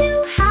choo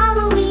choo,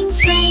 Halloween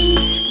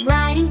train,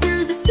 riding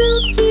through the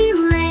spooky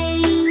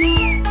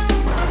rain.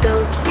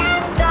 Ghosts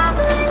and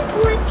goblins,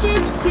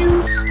 witches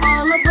too,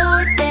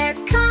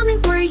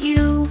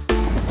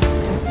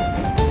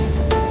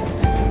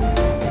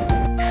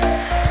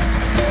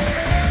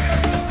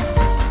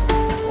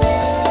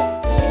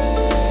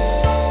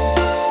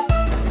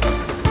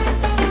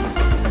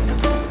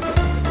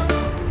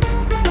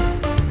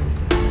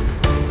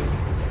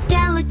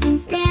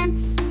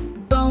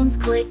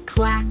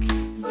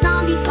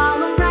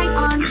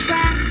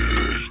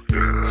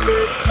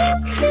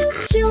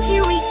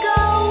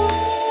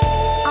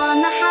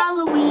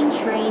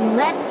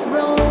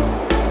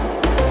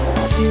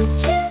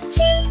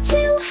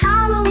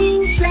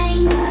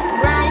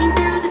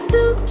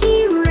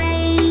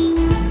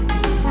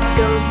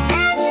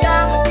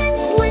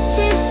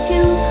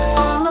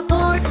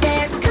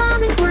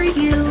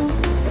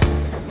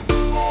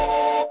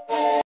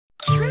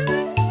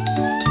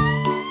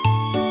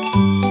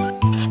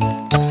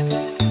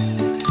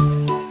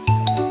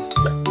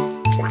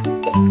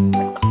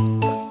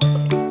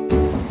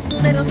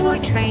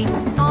 train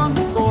on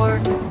the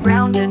floor.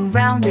 Round and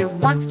round it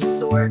wants to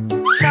soar.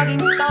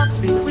 Chugging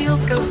softly,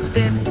 wheels go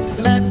spin.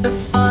 Let the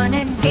fun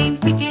and games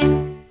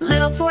begin.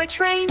 Little toy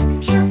train,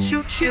 choo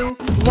choo choo.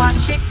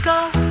 Watch it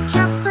go,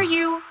 just for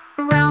you.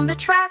 Around the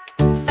track,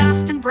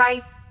 fast and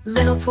bright.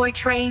 Little toy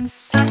train,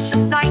 such a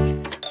sight.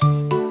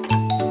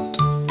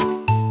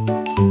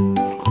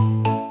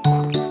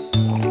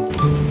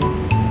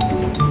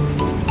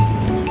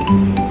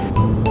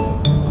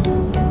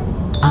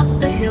 Up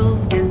the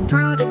hills and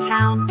through the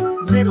town,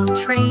 little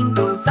train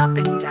goes up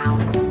and down.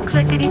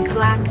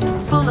 Clickety-clack,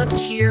 full of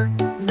cheer.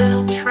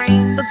 Little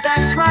train, the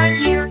best ride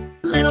here.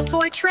 Little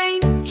toy train,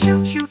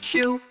 choo choo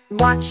choo.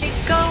 Watch it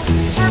go,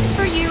 just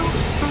for you.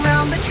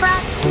 Around the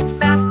track,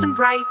 fast and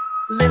bright.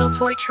 Little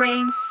toy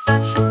train,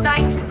 such a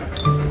sight.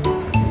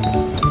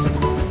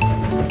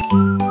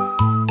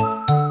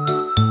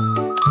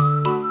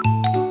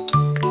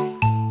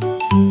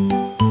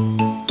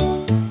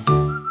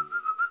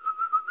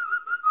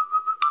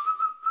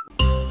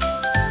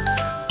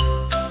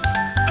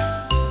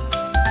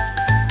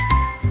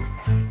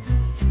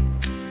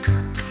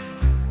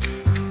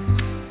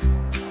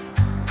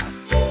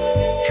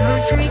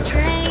 Country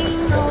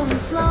train rolling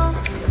slow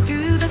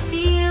through the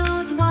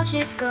fields, watch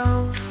it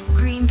go.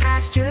 Green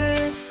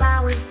pastures,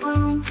 flowers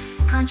bloom.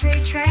 Country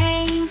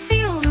train,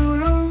 feel the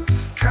room.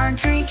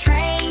 Country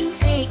train,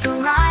 take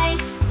a ride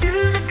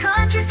through the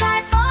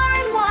countryside far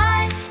and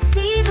wide.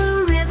 See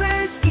the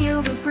rivers,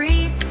 feel the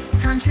breeze.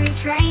 Country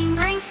train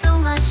brings so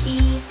much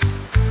ease.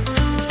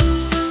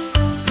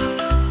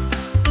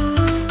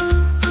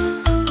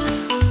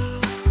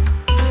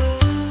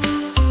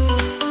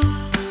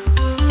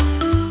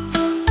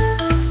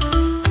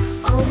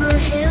 Over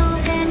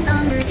hills and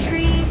under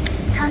trees,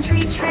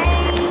 country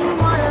train,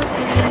 what a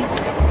breeze.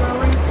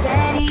 Slow and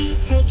steady,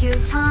 take your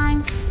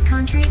time.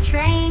 Country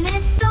train,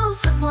 it's so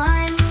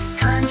sublime.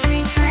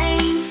 Country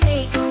train,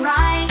 take a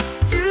ride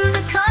through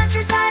the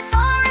countryside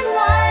far and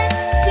wide.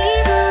 See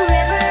the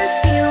rivers,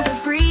 feel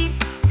the breeze.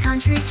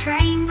 Country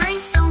train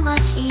brings so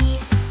much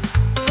ease.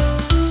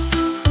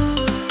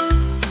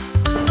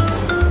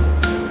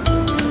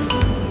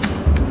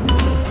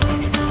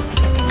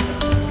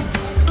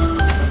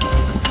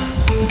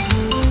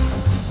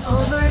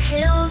 Over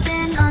hills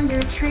and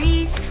under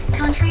trees,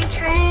 country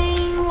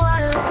train,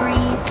 what a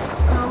breeze.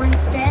 Slow and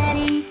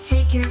steady,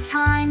 take your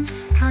time.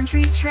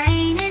 Country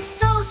train, it's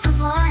so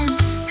sublime.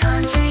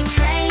 Country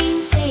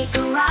train, take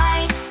a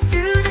ride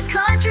through the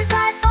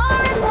countryside far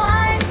and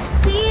wide.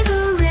 See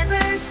the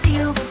rivers,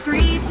 feel the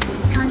breeze.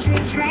 Country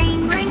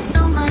train brings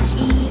so much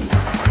ease.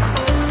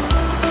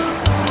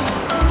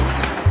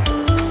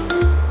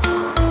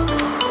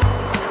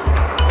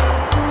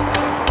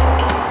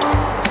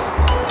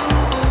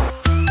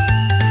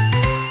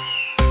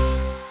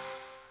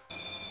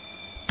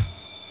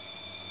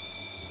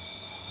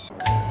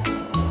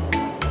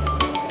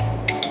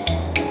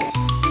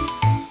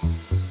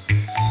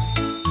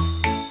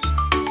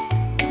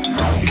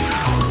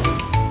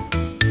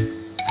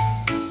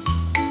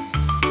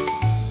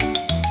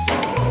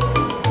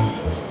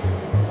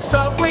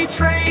 Subway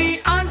train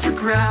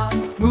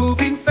underground,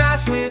 moving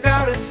fast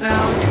without a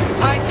sound.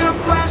 Lights are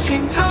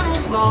flashing,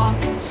 tunnels long.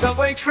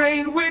 Subway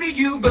train, where do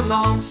you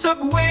belong?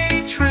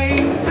 Subway train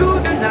through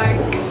the night,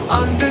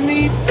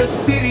 underneath the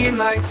city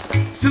lights.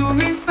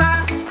 Zooming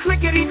fast,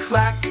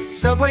 clickety-clack.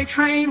 Subway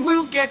train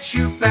will get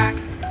you back.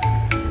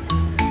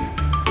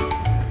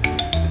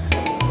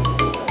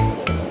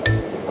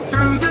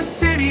 Through the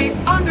city,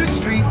 under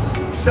streets.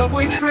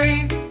 Subway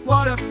train,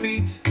 what a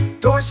feat.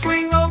 Doors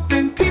swing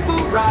open, people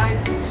ride.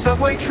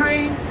 Subway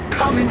train,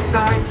 come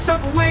inside.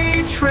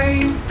 Subway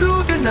train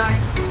through the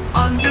night,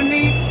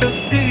 underneath the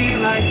city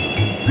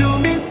lights.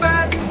 Zooming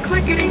fast,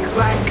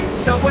 clickety-clack.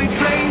 Subway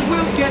train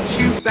will get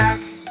you back.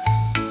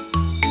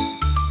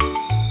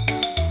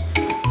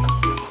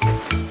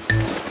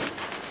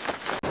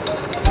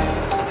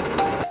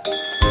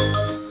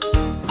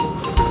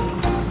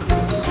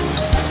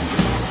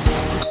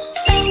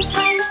 Steam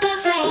train, the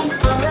train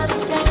for us,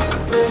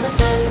 will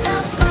stand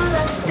up for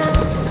us go.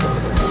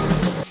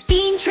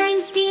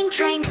 Steam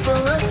train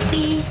full of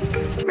speed,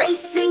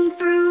 racing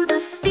through the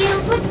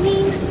fields with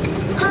me.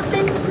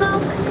 Puffing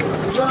smoke,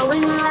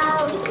 blowing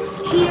loud,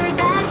 hear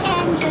that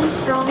engine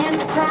strong and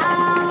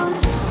proud.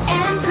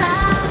 And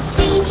proud,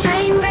 steam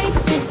train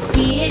races,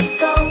 see it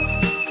go.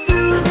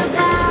 Through the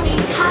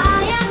valleys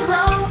high and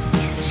low,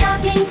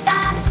 chugging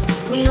fast,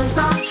 wheels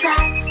on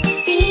track.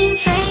 Steam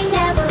train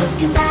never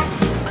looking back.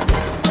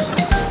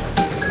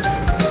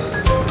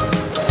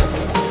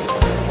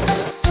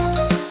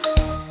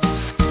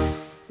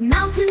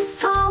 Mountains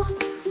tall,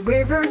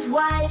 rivers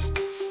wide,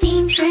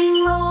 steam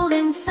train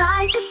rolling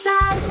side to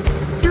side.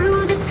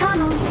 Through the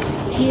tunnels,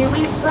 here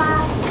we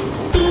fly.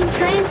 Steam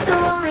train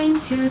soaring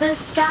to the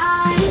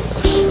sky.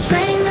 Steam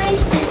train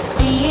races,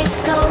 see it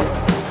go.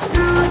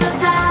 Through the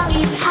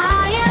valleys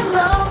high and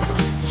low,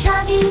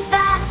 chugging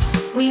fast,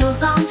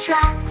 wheels on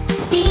track.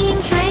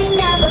 Steam train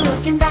never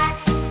looking back.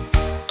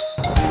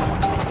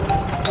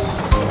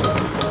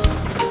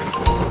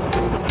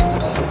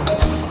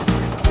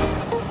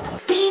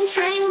 Steam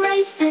train races.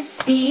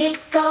 see it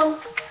go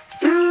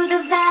through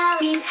the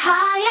valleys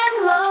high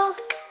and low.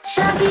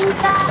 Chugging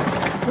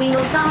fast,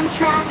 wheels on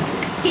track,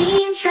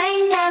 steam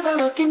train never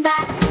looking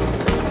back.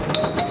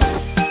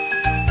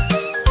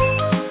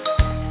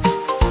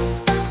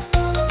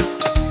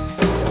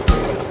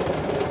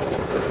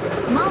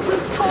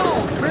 Mountains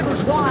tall,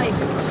 rivers wide,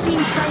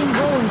 steam train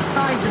rolling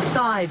side to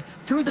side.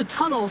 Through the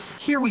tunnels,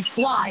 here we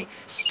fly,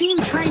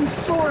 steam train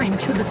soaring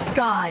to the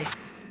sky.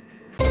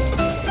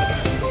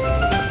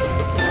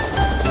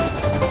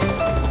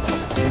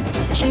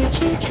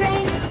 Choo-choo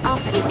train,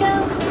 off we go,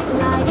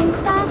 riding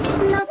fast,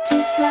 not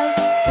too slow.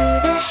 Through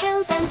the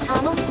hills and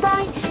tunnels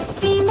bright,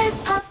 steam is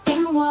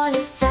puffing, what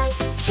a sight.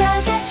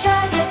 Chugga,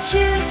 chugga,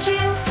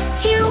 choo-choo,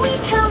 here we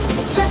come,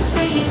 just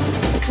for you.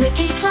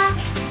 Clicky-clack,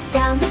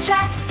 down the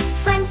track,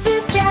 friends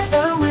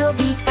together we'll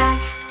be back.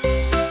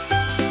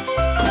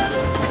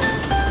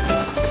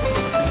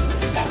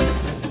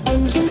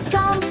 Engine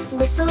strong,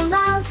 whistle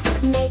loud,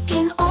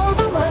 making all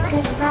the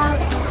workers proud.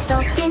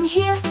 Stop in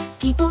here,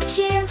 people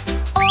cheer,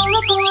 all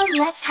aboard,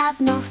 let's have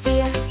no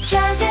fear.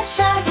 Chugga,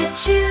 chugga,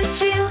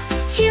 choo-choo,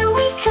 here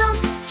we come,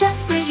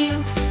 just for you.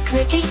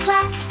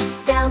 Clicky-clack,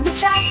 down the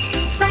track,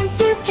 friends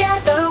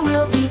together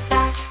we'll be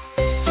back.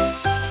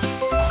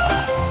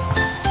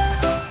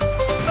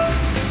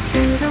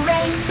 Through the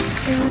rain,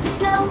 through the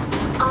snow,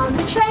 on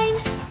the train,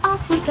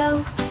 off we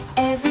go.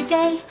 Every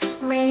day,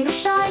 rain or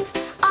shine,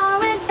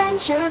 our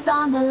adventures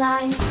on the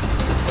line.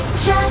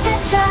 Chugga,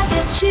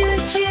 chugga,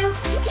 choo-choo,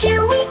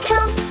 here we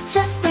come,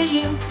 just for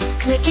you.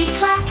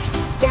 Clicky-clack,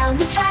 down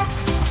the track,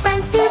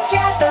 friends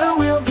together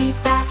we'll be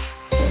back.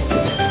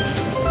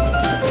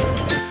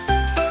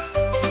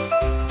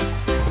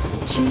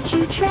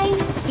 Choo-choo train,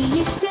 see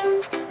you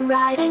soon,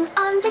 riding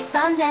under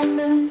sun and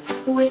moon.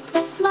 With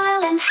a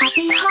smile and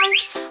happy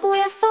heart,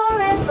 we're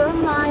forever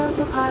miles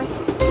apart.